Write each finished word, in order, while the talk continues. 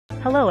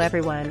Hello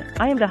everyone,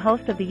 I am the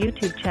host of the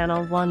YouTube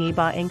channel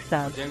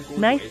wangyiboengsub.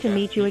 Nice to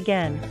meet you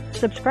again.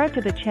 Subscribe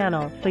to the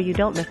channel so you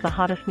don't miss the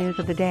hottest news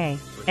of the day.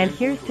 And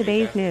here's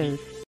today's news.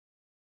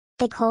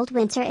 The cold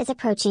winter is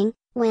approaching,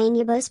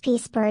 Wangyibo's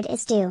Peacebird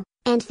is due,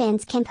 and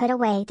fans can put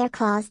away their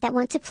claws that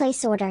want to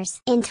place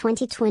orders. In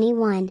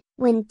 2021,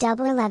 when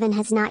Double 11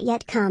 has not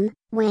yet come,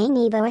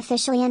 Wangyibo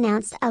officially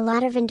announced a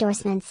lot of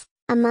endorsements.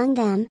 Among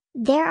them,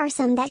 there are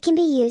some that can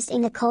be used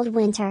in the cold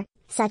winter,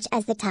 such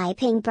as the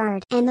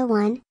Peacebird. And the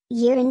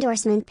 1-year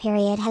endorsement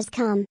period has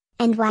come,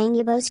 and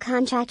Wangyibo's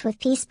contract with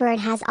Peacebird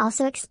has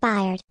also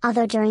expired.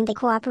 Although during the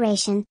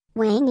cooperation,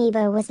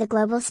 Wangyibo was the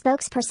global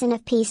spokesperson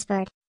of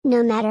Peacebird.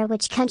 No matter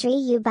which country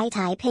you buy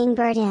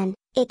Peacebird in,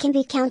 it can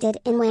be counted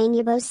in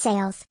Wangyibo's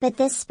sales. But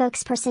this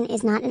spokesperson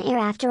is not an heir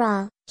after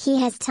all.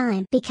 He has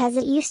time because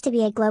it used to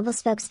be a global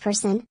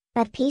spokesperson,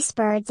 but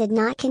Peacebird did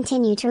not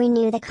continue to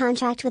renew the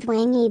contract with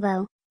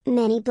Wangyibo.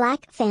 Many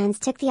Black fans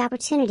took the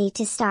opportunity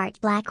to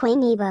start Black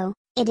Wangyibo.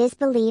 It is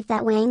believed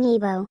that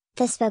Wangyibo,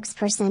 the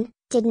spokesperson,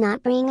 did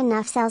not bring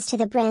enough sales to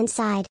the brand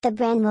side. The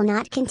brand will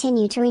not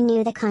continue to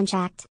renew the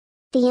contract.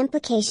 The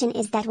implication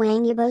is that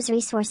Wangyibo's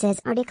resources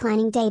are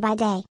declining day by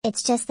day.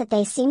 It's just that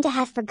they seem to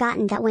have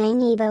forgotten that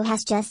Wangyibo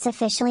has just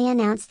officially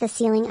announced the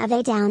ceiling of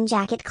a down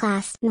jacket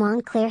class.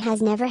 Moncler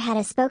has never had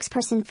a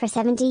spokesperson for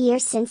 70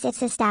 years since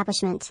its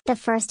establishment. The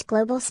first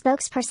global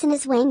spokesperson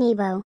is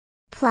Wangyibo.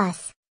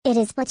 Plus, it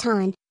is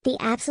Platon, the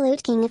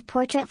absolute king of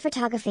portrait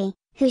photography,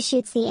 who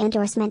shoots the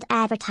endorsement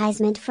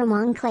advertisement for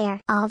Moncler.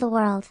 All the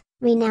world,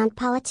 renowned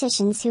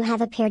politicians who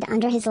have appeared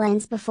under his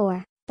lens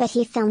before, but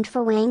he filmed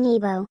for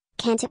Wangyibo,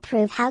 can't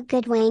prove how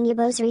good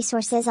Wangyibo's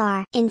resources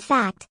are. In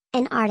fact,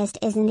 an artist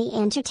is in the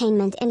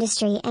entertainment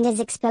industry and is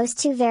exposed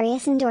to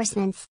various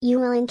endorsements. You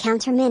will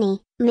encounter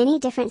many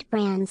different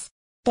brands.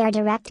 Their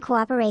direct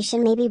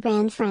cooperation may be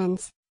brand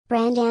friends,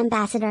 brand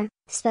ambassador,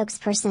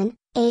 spokesperson,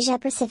 Asia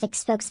Pacific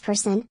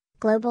spokesperson,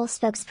 global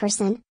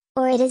spokesperson,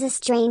 or it is a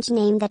strange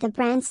name that the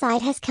brand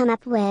side has come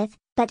up with,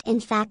 but in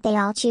fact they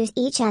all choose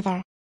each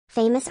other.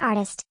 Famous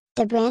artist.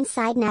 The brand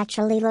side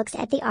naturally looks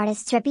at the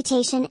artist's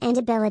reputation and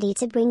ability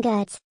to bring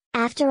goods.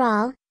 After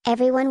all,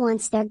 everyone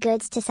wants their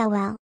goods to sell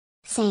well.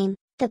 Same,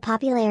 the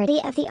popularity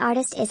of the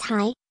artist is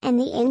high, and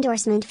the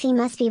endorsement fee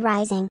must be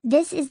rising.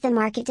 This is the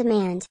market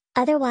demand,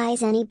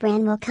 otherwise any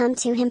brand will come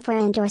to him for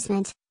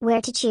endorsement.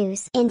 Where to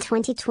choose? In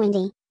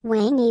 2020,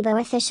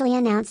 Wangyibo officially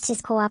announced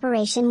his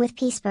cooperation with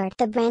Peacebird.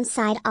 The brand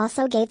side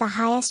also gave the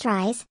highest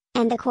rise,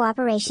 and the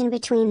cooperation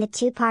between the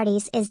two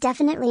parties is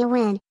definitely a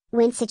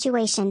win-win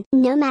situation.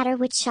 No matter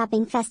which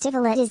shopping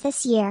festival it is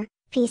this year,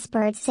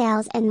 Peacebird's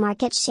sales and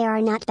market share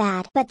are not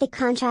bad. But the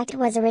contract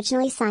was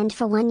originally signed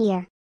for 1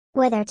 year.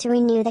 Whether to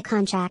renew the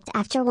contract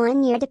after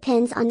 1 year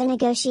depends on the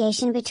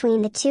negotiation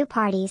between the two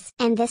parties.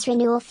 And this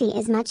renewal fee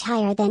is much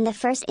higher than the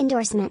first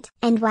endorsement.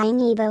 And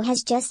Wangyibo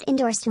has just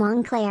endorsed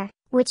Moncler,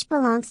 which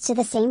belongs to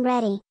the same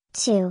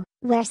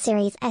ready-to-wear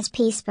series as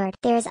Peacebird.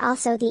 There is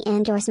also the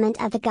endorsement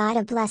of the God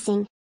of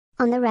Blessing.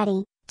 On the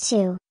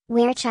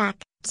ready-to-wear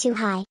track, too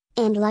high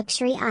and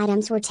luxury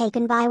items were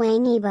taken by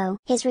Wangyibo.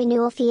 His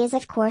renewal fee is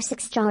of course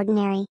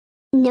extraordinary.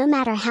 No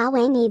matter how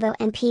Wangyibo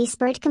and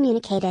Peacebird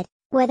communicated,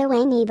 whether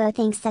Wangyibo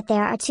thinks that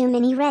there are too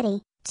many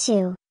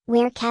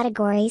ready-to-wear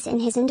categories in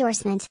his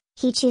endorsement,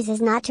 he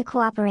chooses not to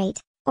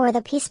cooperate, or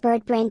the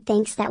Peacebird brand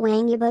thinks that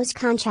Wangyibo's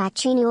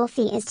contract renewal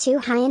fee is too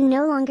high and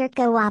no longer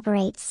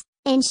cooperates.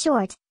 In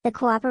short, the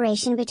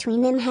cooperation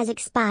between them has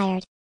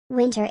expired.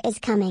 Winter is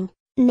coming.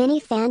 Many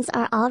fans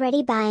are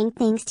already buying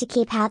things to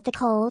keep out the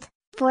cold.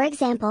 For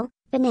example,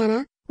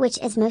 banana, which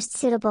is most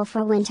suitable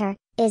for winter,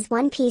 is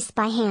one piece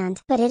by hand.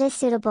 But it is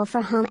suitable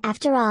for home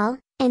after all,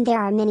 and there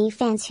are many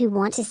fans who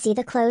want to see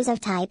the clothes of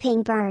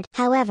Peacebird.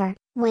 However,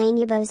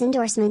 Wangyibo's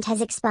endorsement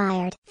has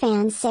expired.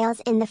 Fans'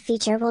 sales in the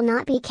future will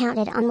not be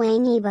counted on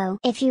Wangyibo.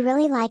 If you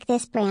really like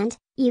this brand,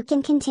 you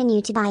can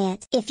continue to buy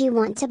it. If you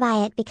want to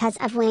buy it because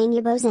of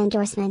Wangyibo's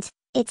endorsement,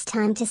 it's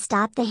time to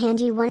stop the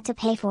hand you want to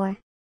pay for.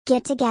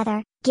 Get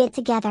together,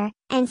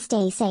 and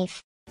stay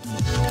safe.